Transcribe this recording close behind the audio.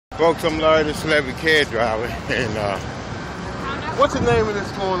Folks, I'm Larry, the celebrity cab driver, and what's the name of this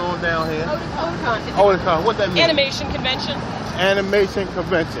going on down here? Otakon. Otakon. What that mean? Animation convention. Animation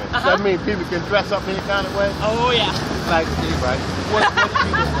convention. So that means people can dress up any kind of way? Oh yeah. Like me, right? What do you look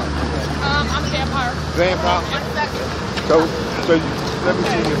like? I'm a vampire. Vampire? So let me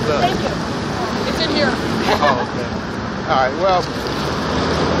see your blood. Thank you. It's in here. Oh, okay. All right. Well,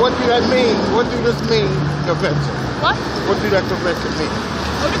 what do that mean? What do this mean, convention? What? What do that convention mean?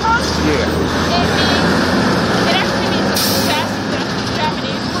 Otakon? Yeah. It actually means obsessed. That's where the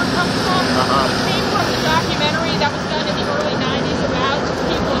Japanese word comes from. It came from the documentary that was done in the early 90s about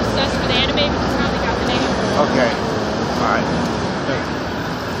people obsessed with anime, which is how they got the name. Okay. All right. Thank you.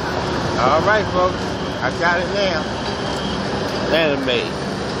 All right, folks. I got it now. Anime.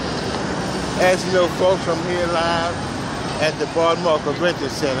 As you know, folks, I'm here live at the Baltimore Convention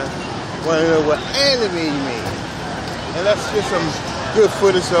Center. Want to know what anime means? And let's get some good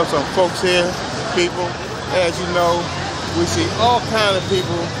footage of some folks here, people. As you know, we see all kind of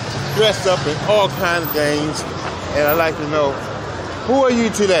people dressed up in all kind of things. And I'd like to know, who are you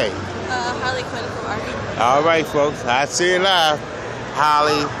today? Harley Quinn from Arkham. All right, folks. I see it live.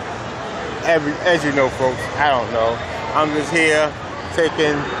 Holly. As you know, folks, I don't know. I'm just here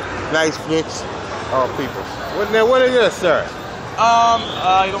taking nice pics of people. What is this, sir?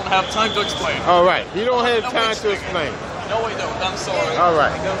 I don't have time to explain. All right. You don't have time to explain. No, I don't. I'm sorry. All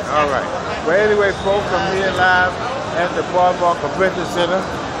right. All right. Well, anyway, folks, I'm here live at the Baltimore Convention Center.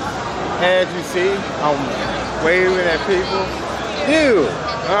 As you see, I'm waving at people. You.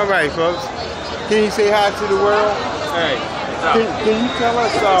 All right, folks. Can you say hi to the world? Hey. Can you tell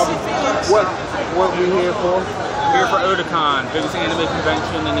us what we're here for? We're here for Otakon, biggest anime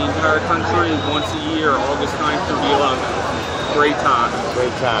convention in the entire country, once a year, August 9th through the 11th. Great time.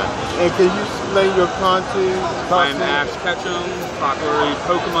 Great time. And can you explain your costume? I'm Ash Ketchum, popular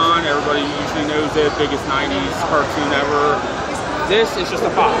Pokemon. Everybody usually knows it. Biggest 90s cartoon ever. This is just a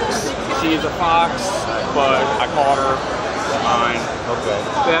fox. She is a fox, but I caught her. Mine. Okay.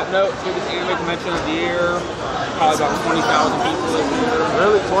 Biggest anime convention of the year. Probably about 20,000 people this year.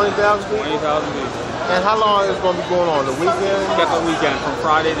 Really? 20,000 people? 20,000 people. And how long is it going to be going on? The weekend? Get the weekend, from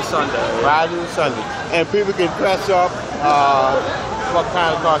Friday to Sunday. Friday to Sunday. And people can dress up, what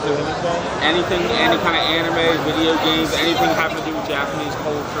kind of costume? Anything, any kind of anime, video games, anything having to do with Japanese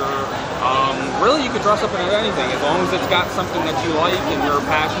culture. Really, you can dress up in anything. As long as it's got something that you like and you're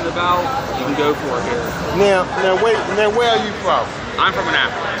passionate about, you can go for it here. Now where are you from? I'm from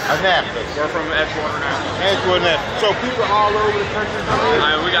Annapolis. Annapolis. We're from Edgewater, Annapolis. Edgewater, Annapolis. So people all over the country come in?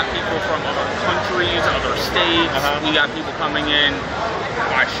 We got people from other countries, other states. We got people coming in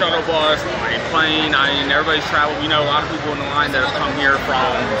by shuttle bus, by plane. Everybody's traveling. We know a lot of people in the line that have come here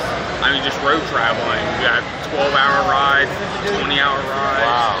from, just road traveling. We got 12-hour ride, 20-hour ride.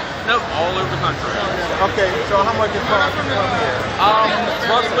 Wow. Nope, all over the country. Okay, so how much it costs to come here?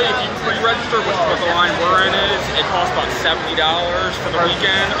 Roughly, if you pre-register, which is what the line we're in is, it costs about $70 for the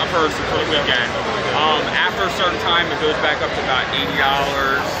weekend, a person for the weekend. After a certain time, it goes back up to about $80, $90,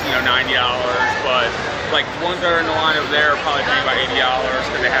 but like the ones that are in the line over there are probably paying about $80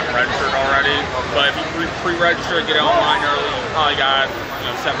 because they haven't registered already. But if you pre-register, get it online early, you probably got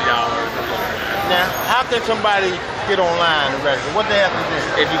 $70 or something like that. Now, how can somebody get online and register? What they have to do?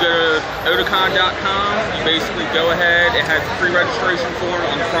 If you go to otakon.com, you basically go ahead. It has a pre-registration form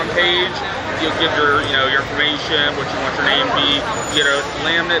on the front page. You'll give your information, what you want your name to be. You get a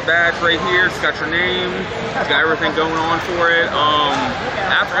laminate badge right here. It's got your name. It's got everything going on for it.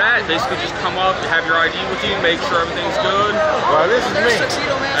 After that, basically just come up, have your ID with you, make sure everything's good. Well, this is me. That's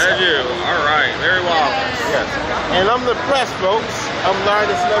you. All right. Very well. Yes. And I'm the press, folks. I'm Larry,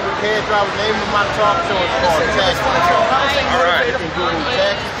 the celebrity cab driver. The name of my talk show is called Taxi Talk. All right. You can do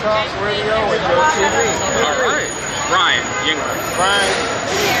Taxi Talk Radio and your TV. All right. Brian Yingler. Brian.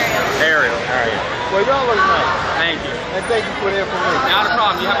 Ariel. Well, y'all look nice. Thank you. And thank you for the information. Not a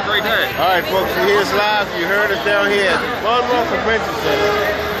problem. You have a great day. All right, folks. So here's live. You heard us down here at Baltimore Convention Center.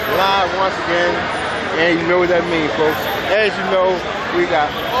 Live once again. And you know what that means, folks. As you know, we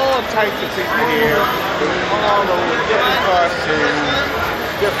got all types of people here. All over different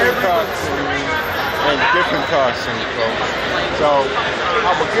costumes, and different costumes, folks. So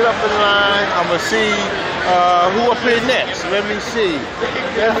I'm going to get up in line. I'm going to see who up here next. Let me see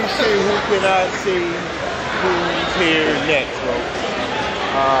who can I see who's here next, folks.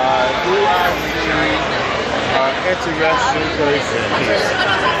 Do I see interesting person here?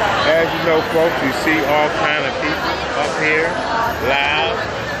 As you know, folks, you see all kind of people up here live.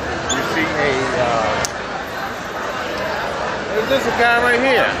 You see is this a guy right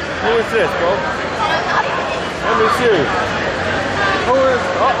here? Who is this, folks? Let me see. Who is,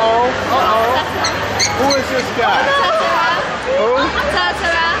 who is this guy? Who?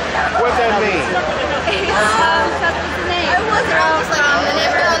 What that mean? What's his name? It was from the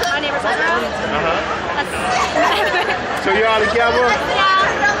neighborhood. Our neighbor's Totoro. So you all together?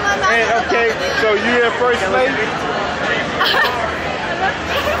 Yeah. And, okay, so you in first place?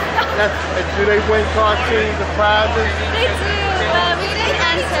 Do they win cartoons and prizes? They do, but we didn't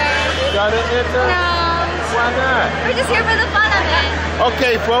enter. Y'all didn't enter? No. Why not? We're just here for the fun of it.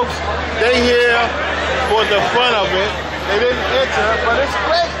 Okay, folks, they here for the fun of it. They didn't enter, but it's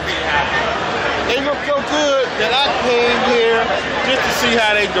great. They look so good that I came here just to see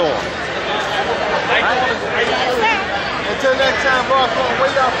how they doing. Until next time, boss,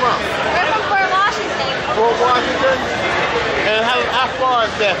 where y'all from? We're from Fort Washington. Fort Washington? And how far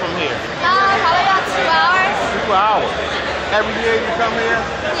is that from here? Probably about 2 hours. 2 hours. Every year you come here?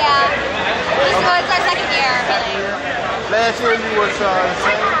 Yeah. It's our second year, really. Last year you was the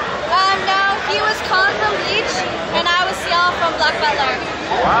same? No, he was Colin from Bleach, and I was Ciel from Black Butler.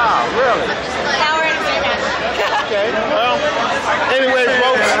 Wow, really? Now we're in Greenwich. Okay, well, anyway,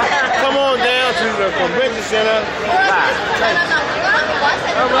 folks, come on down to the convention center.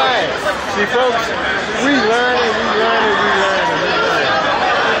 All right. See, folks, we learning.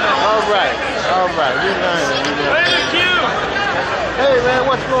 All right, we learning. Thank you. Hey, man,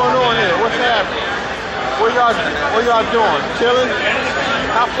 what's going on here? What's happening? What y'all doing? Chilling?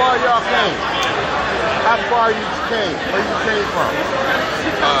 How far y'all came? How far you came? Where you came from?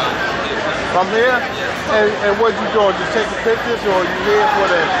 From here? And what you doing? Just taking pictures, or you here for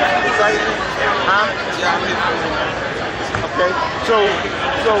the excitement? Huh? Okay. So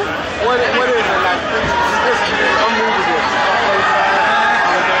what is it like? I'm new to this.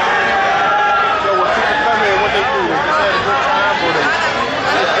 So when people come here, what they do? They just have a good time, or they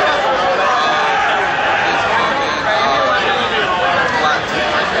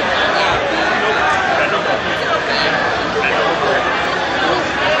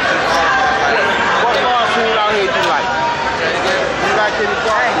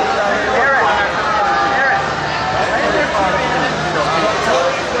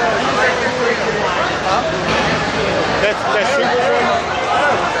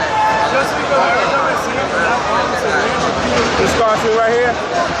this cartoon right here,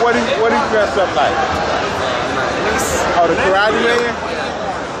 what he dressed up like? Oh, the Karate Man?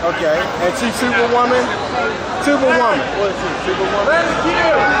 Okay. And she Superwoman? Superwoman. What is she? Superwoman?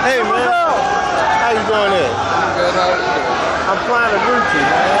 Hey, man. How you doing there? Good, how are you? I'm flying to Gucci,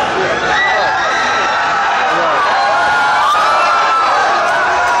 man.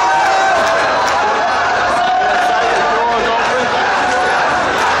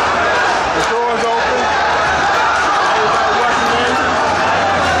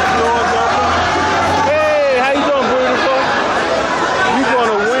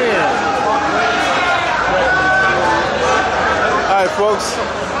 Folks,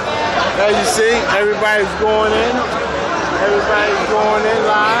 as you see, everybody's going in. Everybody's going in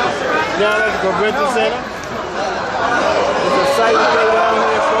live down at the convention center. It's a exciting day down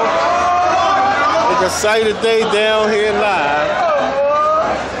here, folks. It's a exciting day down here live.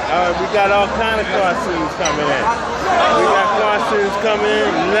 We got all kind of cartoons coming in. We got cartoons coming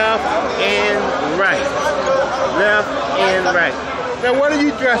in left and right. Left and right. Now, what are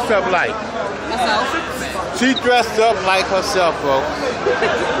you dressed up like? Myself. She dressed up like herself, folks.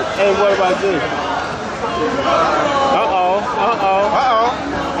 Hey, what about this?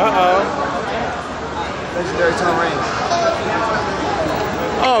 Legendary Tom Raines.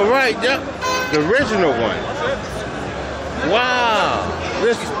 Oh, right, yep. The original one. Wow.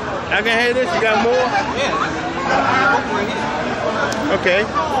 This, I can have this. You got more? Yeah. Okay.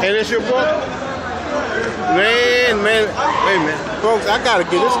 And it's your book? Man, wait a minute. Folks, I gotta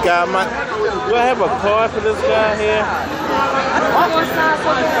get this guy do I have a card for this guy here?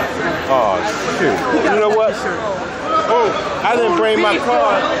 Oh, shoot. You know what? Oh, I didn't bring my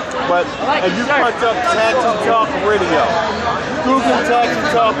card, but if you punch up Taxi Talk Radio, Google Taxi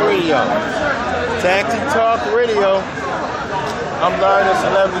Talk Radio. Taxi Talk Radio. I'm learning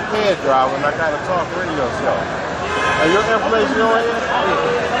celebrity car driving, and I got a talk radio show. Are your information on here?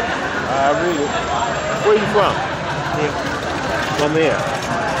 I read it. Where you from? Here. From here.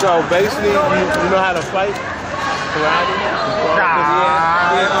 So basically, you know how to fight? Karate?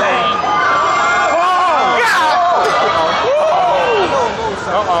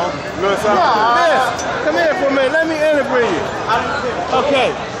 Uh-oh. Come here for a minute. Let me interview you.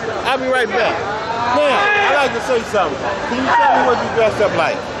 Okay. I'll be right back. Now, I'd like to say something. Can you tell me what you dressed up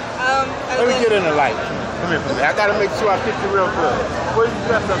like? Let me get in the light. Come here for me. I gotta make sure I get you real good. What do you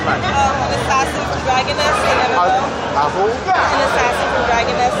dress up like? An assassin from Dragoness in MMO. Who? An assassin from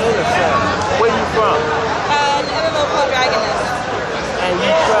Dragoness. Where you from? An MMO called Dragoness. And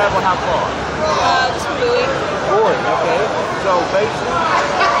you travel how far? Just from Bowie. Boy, okay. So basically,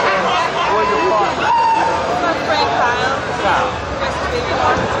 where your partner? My friend Kyle. Kyle. Rest in peace.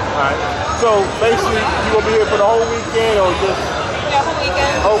 Alright. So basically, you gonna be here for the whole weekend or just? Yeah, whole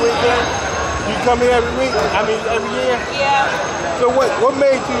weekend. Whole weekend? You come here every week? I mean, every year? Yeah. So what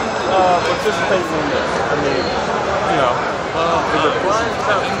made you participate in this? I mean, you know. Is it fun?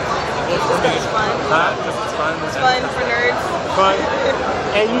 It's fun. Huh? It's fun for nerds. Fun?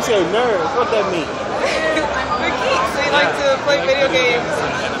 And you say nerds, what that mean? We're geeks. We like to play video games.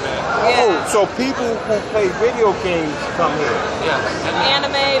 Yeah. Oh, so people who play video games come here? Yeah.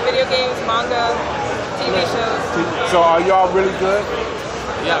 Anime, video games, manga, TV shows. So are y'all really good?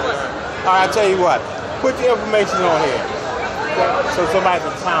 Yeah, we are. All right, I'll tell you what. Put the information on here so somebody can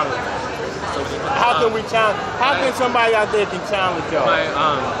challenge you. How can we challenge? How can somebody out there can challenge y'all?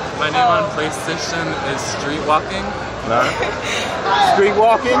 My name on PlayStation is Streetwalking. No.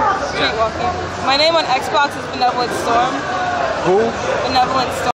 Streetwalking? Streetwalking. My name on Xbox is Benevolent Storm. Who? Benevolent Storm.